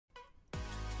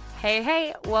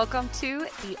Hey, welcome to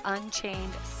the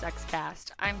Unchained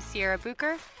Sexcast. I'm Sierra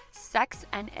Bucher, sex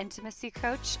and intimacy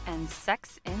coach and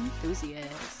sex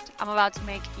enthusiast. I'm about to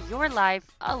make your life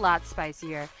a lot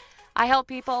spicier. I help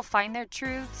people find their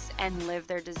truths and live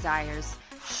their desires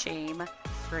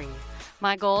shame-free.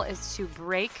 My goal is to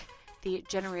break the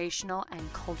generational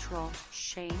and cultural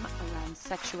shame around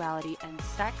sexuality and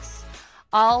sex,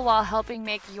 all while helping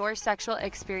make your sexual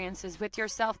experiences with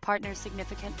yourself, partner,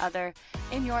 significant other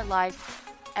in your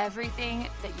life everything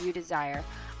that you desire.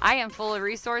 I am full of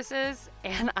resources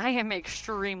and I am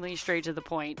extremely straight to the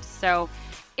point. So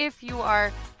if you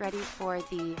are ready for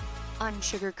the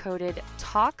unsugar-coated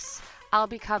talks, I'll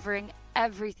be covering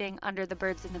everything under the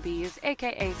birds and the bees,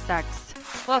 aka sex.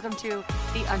 Welcome to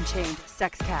the Unchained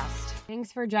Sexcast.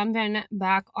 Thanks for jumping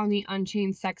back on the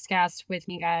Unchained Sexcast with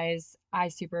me, guys. I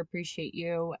super appreciate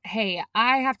you. Hey,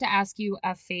 I have to ask you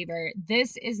a favor.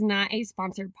 This is not a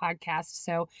sponsored podcast,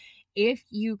 so if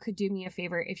you could do me a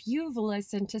favor, if you've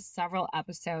listened to several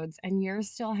episodes and you're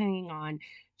still hanging on,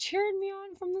 cheering me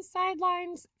on from the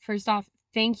sidelines, first off,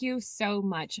 thank you so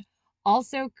much.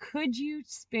 Also, could you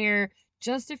spare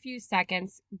just a few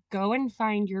seconds, go and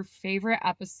find your favorite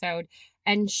episode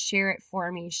and share it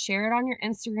for me. Share it on your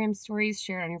Instagram stories,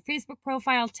 share it on your Facebook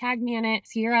profile, tag me in it.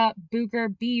 Sierra Bucher,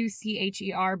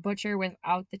 Bucher, Butcher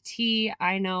without the T.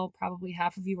 I know probably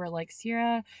half of you are like,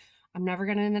 Sierra, I'm never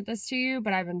going to admit this to you,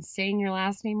 but I've been saying your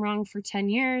last name wrong for 10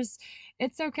 years.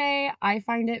 It's okay. I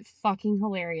find it fucking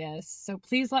hilarious. So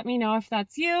please let me know if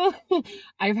that's you.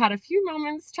 I've had a few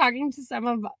moments talking to some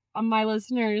of my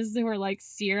listeners who are like,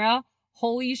 Sierra,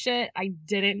 holy shit, I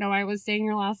didn't know I was saying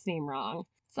your last name wrong.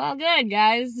 It's all good,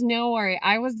 guys. No worry.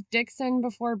 I was Dixon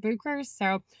before Bucher,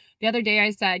 so the other day I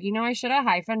said, I should have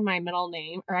hyphened my middle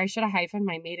name, or I should have hyphened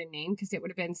my maiden name, because it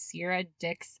would have been Sierra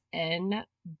Dixon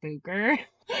Bucher.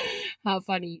 How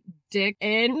funny.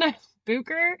 Dixon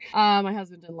Bucher. My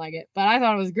husband didn't like it, but I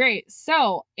thought it was great.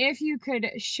 So if you could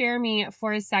share me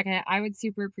for a second, I would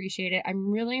super appreciate it.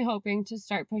 I'm really hoping to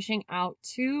start pushing out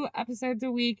 2 episodes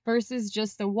a week versus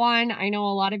just the one. I know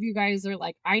a lot of you guys are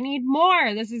like, I need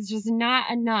more. This is just not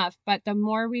enough. But the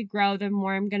more we grow, the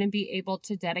more I'm going to be able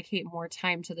to dedicate more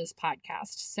time to this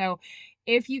podcast. So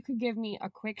if you could give me a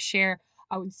quick share,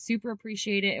 I would super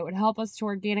appreciate it. It would help us to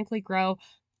organically grow.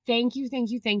 Thank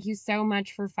you so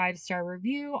much for 5-star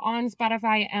review on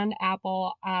Spotify and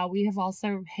Apple. We have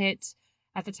also hit,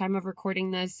 at the time of recording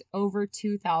this, over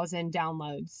 2,000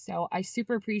 downloads. So I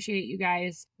super appreciate you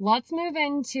guys. Let's move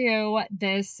into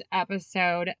this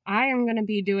episode. I am going to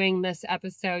be doing this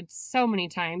episode so many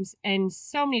times in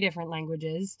so many different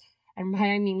languages. And by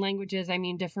I mean languages, I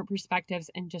mean different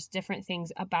perspectives and just different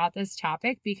things about this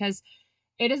topic, because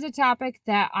it is a topic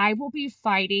that I will be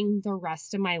fighting the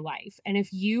rest of my life. And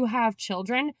if you have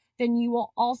children, then you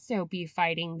will also be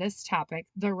fighting this topic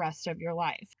the rest of your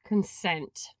life.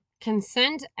 Consent.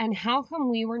 Consent, and how come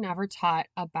we were never taught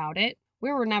about it?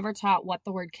 We were never taught what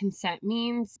the word consent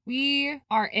means. We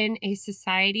are in a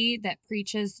society that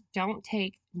preaches don't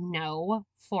take no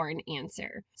for an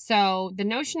answer. So the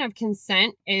notion of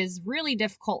consent is really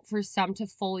difficult for some to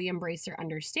fully embrace or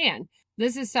understand.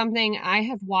 This is something I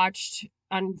have watched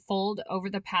unfold over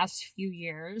the past few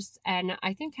years. And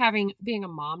I think being a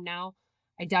mom now,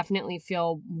 I definitely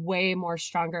feel way more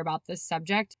stronger about this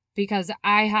subject, because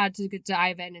I had to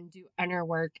dive in and do inner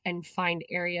work and find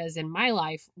areas in my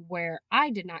life where I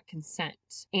did not consent.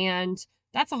 And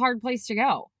that's a hard place to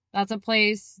go. That's a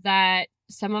place that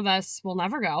some of us will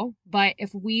never go. But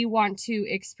if we want to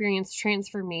experience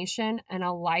transformation and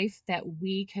a life that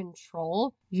we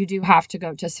control, you do have to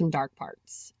go to some dark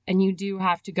parts. And you do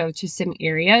have to go to some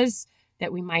areas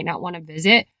that we might not want to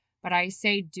visit. But I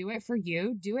say do it for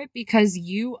you. Do it because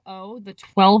you owe the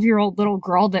 12-year-old little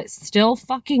girl that still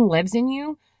fucking lives in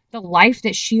you the life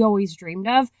that she always dreamed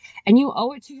of. And you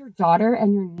owe it to your daughter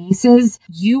and your nieces.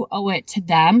 You owe it to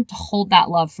them to hold that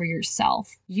love for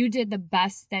yourself. You did the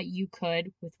best that you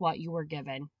could with what you were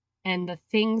given. And the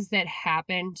things that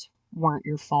happened weren't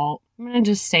your fault. I'm going to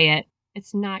just say it.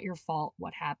 It's not your fault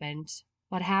what happened.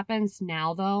 What happens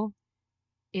now, though,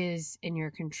 is in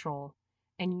your control.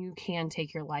 And you can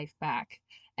take your life back.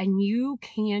 And you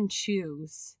can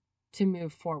choose to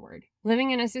move forward.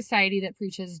 Living in a society that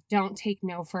preaches don't take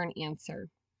no for an answer.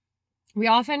 We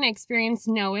often experience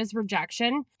no as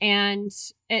rejection, and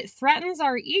it threatens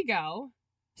our ego.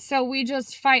 So we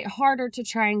just fight harder to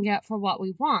try and get for what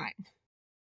we want.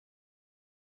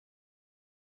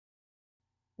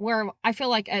 Where I feel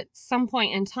like at some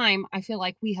point in time, I feel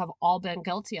like we have all been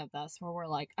guilty of this, where we're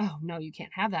like, oh, no, you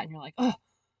can't have that. And you're like, oh,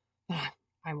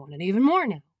 I want it even more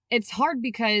now. it's hard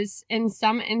because in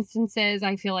some instances,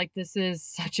 I feel like this is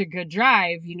such a good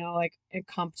drive, like a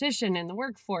competition in the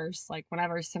workforce. Like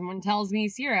whenever someone tells me,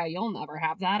 Sierra, you'll never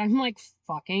have that, I'm like,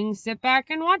 fucking sit back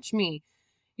and watch me.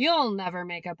 You'll never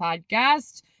make a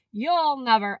podcast. You'll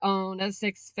never own a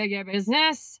 6-figure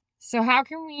business. So how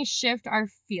can we shift our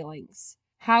feelings?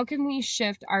 How can we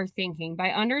shift our thinking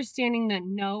by understanding that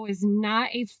no is not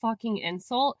a fucking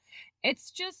insult? It's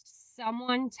just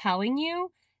someone telling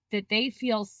you that they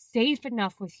feel safe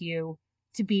enough with you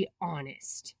to be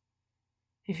honest.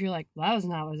 If you're like, well, that was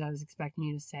not what I was expecting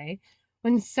you to say.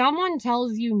 When someone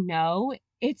tells you no,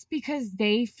 it's because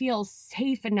they feel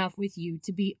safe enough with you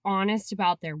to be honest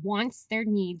about their wants, their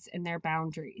needs, and their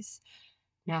boundaries.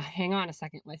 Now, hang on a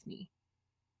second with me.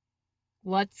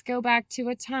 Let's go back to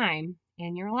a time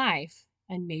in your life,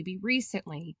 and maybe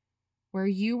recently, where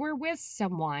you were with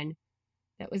someone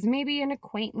that was maybe an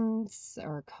acquaintance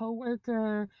or a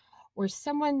coworker or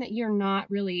someone that you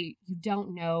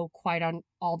don't know quite on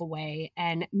all the way.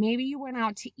 And maybe you went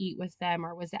out to eat with them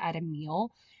or was at a meal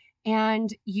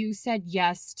and you said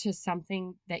yes to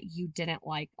something that you didn't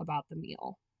like about the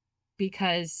meal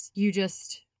because you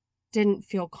just didn't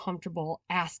feel comfortable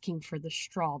asking for the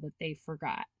straw that they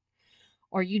forgot.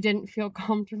 Or you didn't feel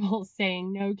comfortable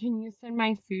saying, no, can you send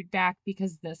my food back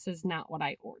because this is not what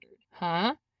I ordered?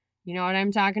 Huh? You know what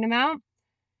I'm talking about?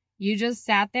 You just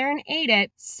sat there and ate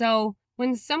it. So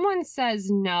when someone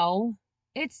says no,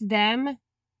 it's them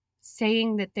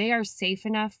saying that they are safe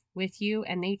enough with you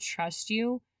and they trust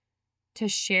you to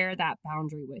share that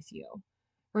boundary with you.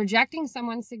 Rejecting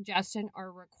someone's suggestion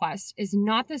or request is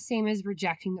not the same as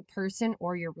rejecting the person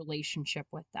or your relationship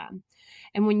with them.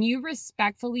 And when you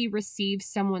respectfully receive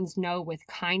someone's no with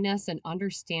kindness and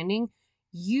understanding,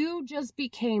 you just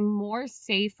became more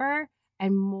safer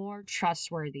and more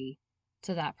trustworthy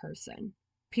to that person.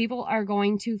 People are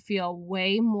going to feel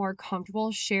way more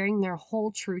comfortable sharing their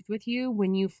whole truth with you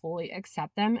when you fully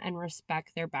accept them and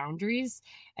respect their boundaries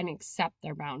and accept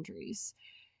their boundaries.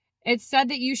 It's said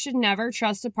that you should never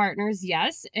trust a partner's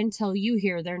yes until you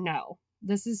hear their no.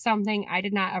 This is something I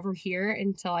did not ever hear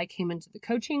until I came into the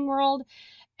coaching world.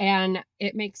 And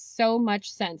it makes so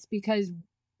much sense because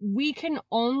we can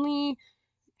only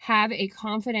have a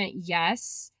confident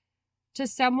yes to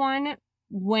someone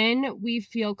when we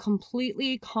feel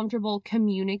completely comfortable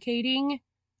communicating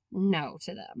no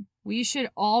to them. We should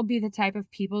all be the type of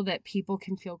people that people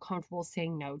can feel comfortable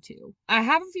saying no to. I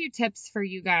have a few tips for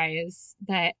you guys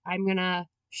that I'm going to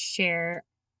share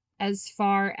as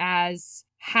far as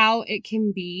how it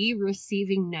can be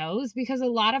receiving no's, because a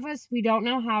lot of us, we don't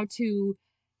know how to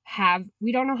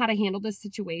handle this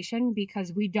situation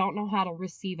because we don't know how to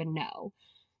receive a no.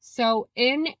 So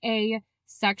in a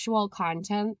sexual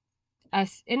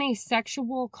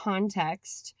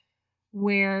context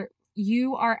where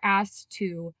you are asked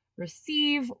to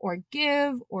receive or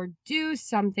give or do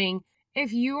something,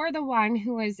 if you are the one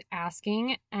who is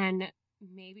asking and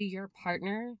maybe your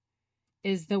partner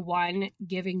is the one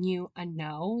giving you a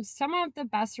no, some of the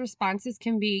best responses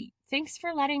can be, thanks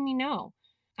for letting me know.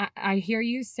 I hear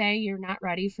you say you're not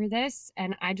ready for this,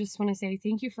 and I just want to say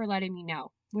thank you for letting me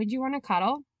know. Would you want to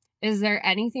cuddle? Is there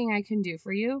anything I can do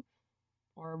for you?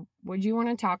 Or would you want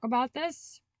to talk about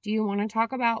this? Do you want to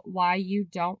talk about why you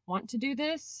don't want to do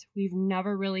this? We've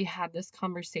never really had this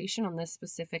conversation on this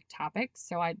specific topic,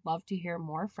 so I'd love to hear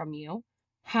more from you.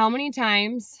 How many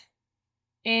times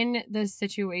in this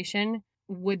situation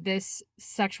would this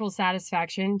sexual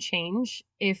satisfaction change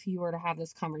if you were to have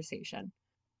this conversation?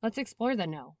 Let's explore the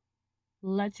no.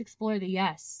 Let's explore the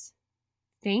yes.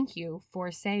 Thank you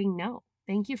for saying no.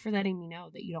 Thank you for letting me know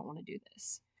that you don't want to do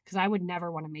this. Because I would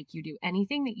never want to make you do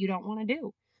anything that you don't want to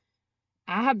do.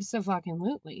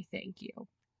 Absolutely, thank you.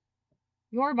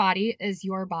 Your body is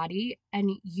your body,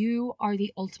 and you are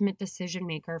the ultimate decision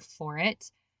maker for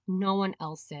it. No one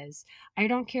else is. I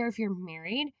don't care if you're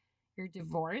married, you're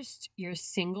divorced, you're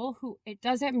single, it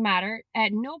doesn't matter.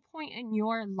 At no point in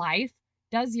your life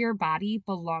does your body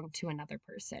belong to another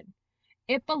person.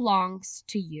 It belongs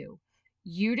to you.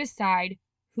 You decide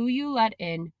who you let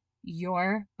in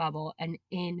your bubble and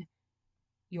in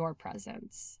your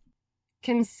presence.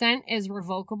 Consent is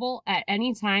revocable at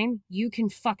any time. You can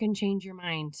fucking change your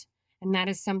mind. And that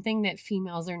is something that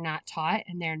females are not taught,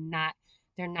 and they're not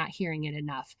hearing it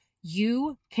enough.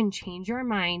 You can change your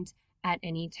mind at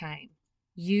any time.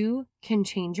 You can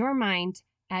change your mind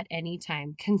at any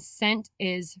time. Consent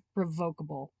is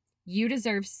revocable. You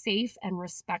deserve safe and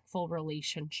respectful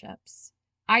relationships.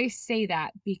 I say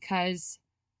that because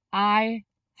I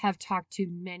have talked to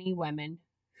many women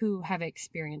who have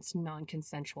experienced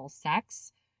non-consensual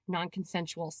sex,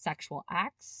 non-consensual sexual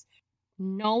acts.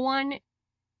 No one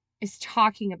is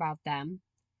talking about them,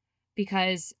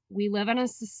 because we live in a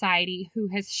society who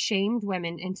has shamed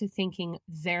women into thinking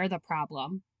they're the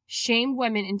problem, shamed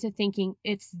women into thinking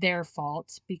it's their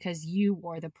fault because you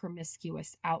wore the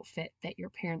promiscuous outfit that your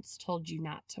parents told you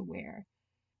not to wear.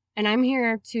 And I'm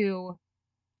here to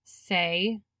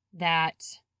say that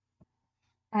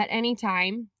at any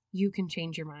time, you can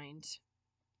change your mind.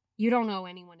 You don't owe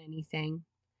anyone anything,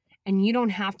 and you don't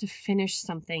have to finish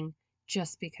something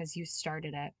just because you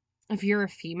started it. If you're a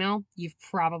female, you've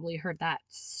probably heard that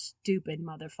stupid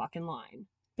motherfucking line.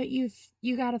 But you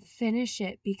got to finish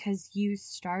it because you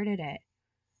started it.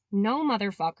 No,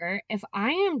 motherfucker. If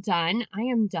I am done, I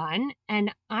am done,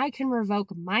 and I can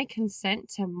revoke my consent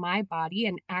to my body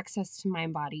and access to my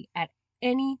body at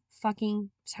any fucking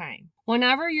time.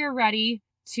 Whenever you're ready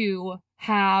to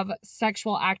have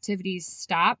sexual activities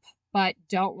stop, but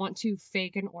don't want to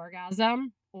fake an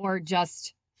orgasm or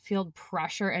just feel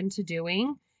pressure into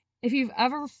doing, if you've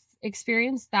ever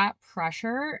experienced that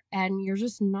pressure and you're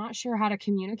just not sure how to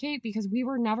communicate because we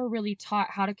were never really taught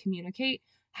how to communicate,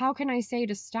 how can I say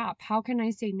to stop? How can I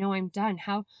say, no, I'm done?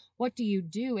 What do you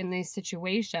do in these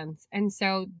situations? And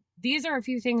so these are a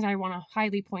few things I want to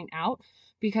highly point out,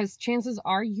 because chances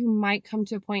are you might come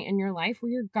to a point in your life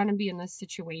where you're going to be in this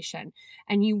situation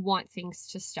and you want things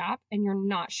to stop and you're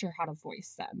not sure how to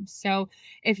voice them. So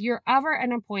if you're ever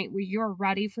at a point where you're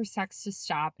ready for sex to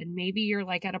stop, and maybe you're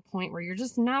like at a point where you're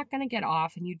just not going to get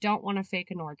off and you don't want to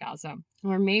fake an orgasm,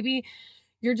 or maybe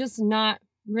you're just not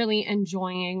really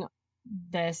enjoying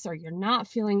this, or you're not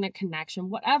feeling the connection,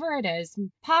 whatever it is,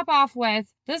 pop off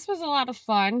with, this was a lot of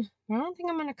fun, but I don't think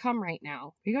I'm going to come right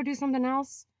now. We go do something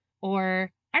else?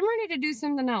 Or I'm ready to do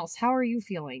something else. How are you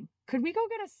feeling? Could we go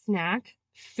get a snack?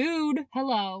 Food.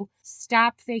 Hello.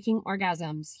 Stop faking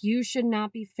orgasms. You should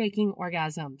not be faking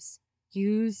orgasms.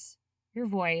 Use your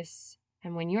voice.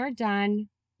 And when you're done,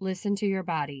 listen to your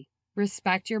body.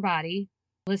 Respect your body.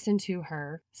 Listen to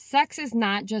her. Sex is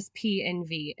not just P and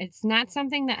V. It's not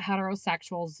something that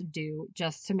heterosexuals do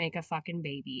just to make a fucking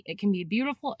baby. It can be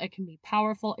beautiful, it can be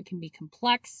powerful, it can be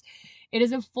complex. It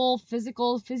is a full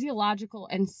physical, physiological,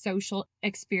 and social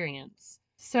experience.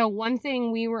 So one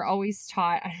thing we were always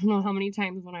taught, I don't know how many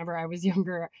times whenever I was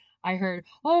younger, I heard,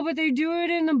 oh, but they do it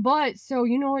in the butt, so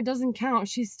it doesn't count.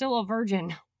 She's still a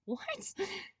virgin. What?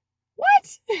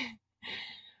 What?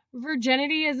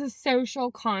 Virginity is a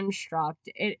social construct.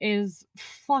 It is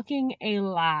fucking a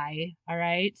lie, all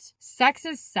right? Sex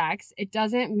is sex. It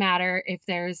doesn't matter if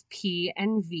there's P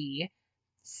and V.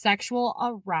 Sexual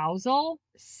arousal,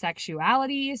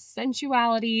 sexuality,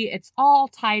 sensuality, it's all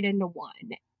tied into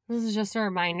one. This is just a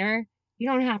reminder, you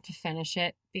don't have to finish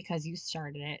it because you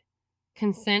started it.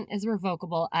 Consent is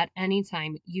revocable at any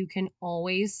time. You can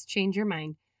always change your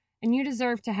mind, and you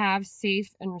deserve to have safe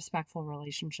and respectful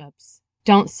relationships.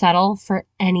 Don't settle for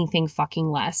anything fucking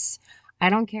less.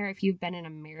 I don't care if you've been in a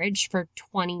marriage for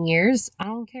 20 years. I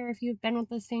don't care if you've been with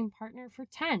the same partner for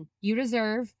 10. You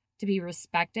deserve to be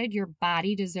respected. Your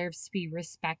body deserves to be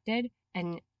respected,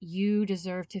 and you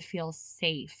deserve to feel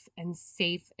safe and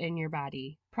safe in your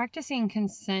body. Practicing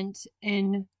consent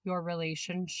in your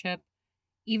relationship,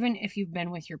 even if you've been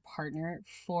with your partner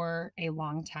for a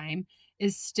long time,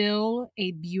 is still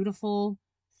a beautiful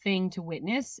thing to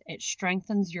witness. It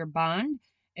strengthens your bond,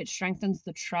 it strengthens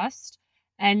the trust,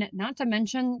 and not to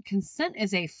mention, consent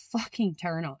is a fucking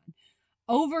turn on.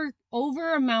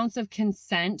 Over amounts of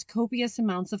consent, copious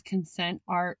amounts of consent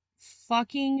are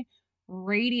fucking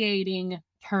radiating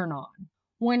turn on.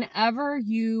 Whenever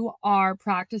you are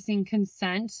practicing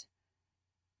consent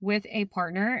with a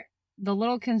partner, the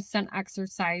little consent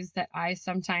exercise that I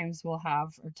sometimes will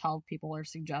have or tell people or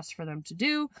suggest for them to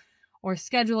do or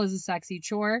schedule as a sexy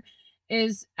chore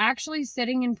is actually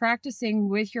sitting and practicing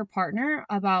with your partner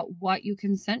about what you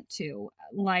consent to.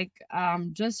 Like,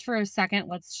 just for a second,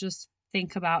 let's just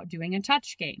think about doing a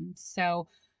touch game. So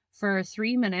for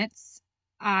 3 minutes,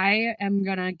 I am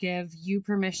going to give you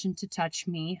permission to touch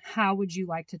me. How would you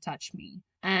like to touch me?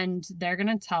 And they're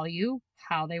going to tell you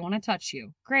how they want to touch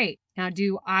you. Great. Now,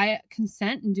 do I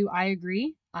consent and do I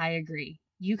agree? I agree.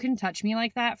 You can touch me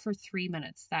like that for 3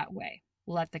 minutes that way.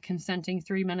 Let the consenting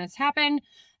 3 minutes happen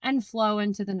and flow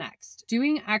into the next.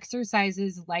 Doing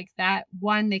exercises like that,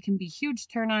 one, they can be huge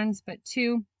turn-ons, but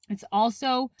two, it's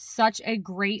also such a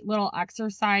great little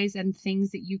exercise and things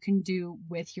that you can do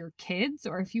with your kids,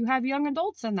 or if you have young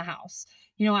adults in the house,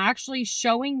 actually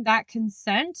showing that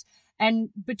consent. And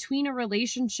between a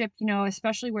relationship,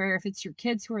 especially where if it's your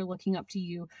kids who are looking up to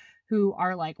you, who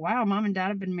are like, wow, mom and dad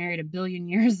have been married a billion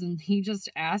years, and he just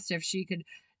asked if she could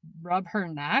rub her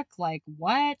neck. Like,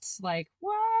 what?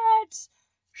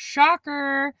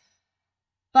 Shocker.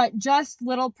 But just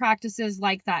little practices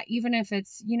like that, even if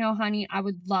it's, honey, I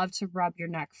would love to rub your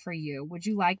neck for you. Would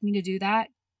you like me to do that?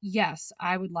 Yes,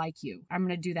 I would like you. I'm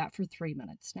going to do that for 3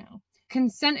 minutes now.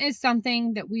 Consent is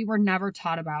something that we were never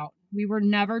taught about. We were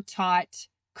never taught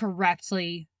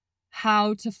correctly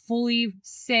how to fully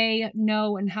say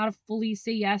no and how to fully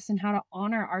say yes and how to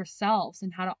honor ourselves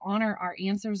and how to honor our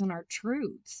answers and our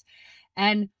truths.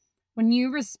 And when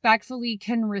you respectfully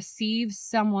can receive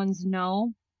someone's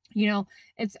no,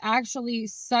 it's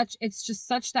just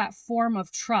such that form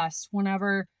of trust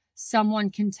whenever someone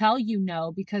can tell you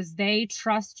no, because they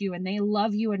trust you and they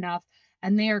love you enough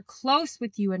and they are close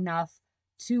with you enough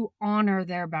to honor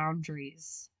their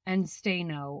boundaries and say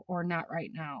no or not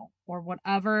right now or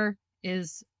whatever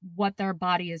is what their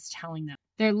body is telling them.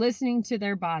 They're listening to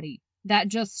their body. That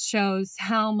just shows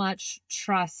how much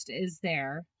trust is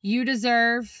there. You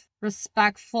deserve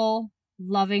respectful,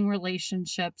 loving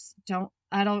relationships. Don't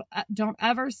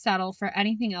ever settle for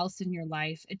anything else in your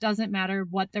life. It doesn't matter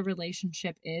what the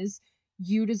relationship is.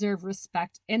 You deserve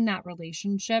respect in that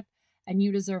relationship, and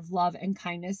you deserve love and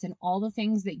kindness, and all the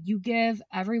things that you give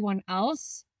everyone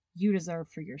else, you deserve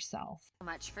for yourself. So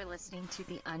much for listening to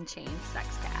the Unchained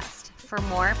Sexcast. For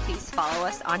more, please follow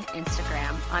us on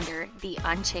Instagram under the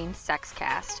Unchained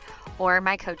Sexcast or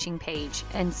my coaching page,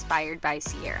 Inspired by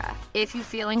Sierra. If you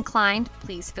feel inclined,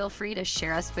 please feel free to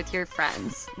share us with your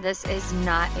friends. This is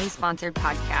not a sponsored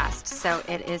podcast, so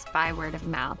it is by word of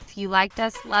mouth. If you liked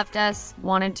us, loved us,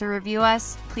 wanted to review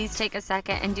us, please take a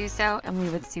second and do so, and we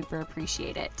would super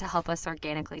appreciate it to help us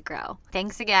organically grow.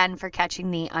 Thanks again for catching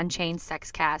the Unchained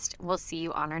Sexcast. We'll see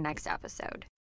you on our next episode.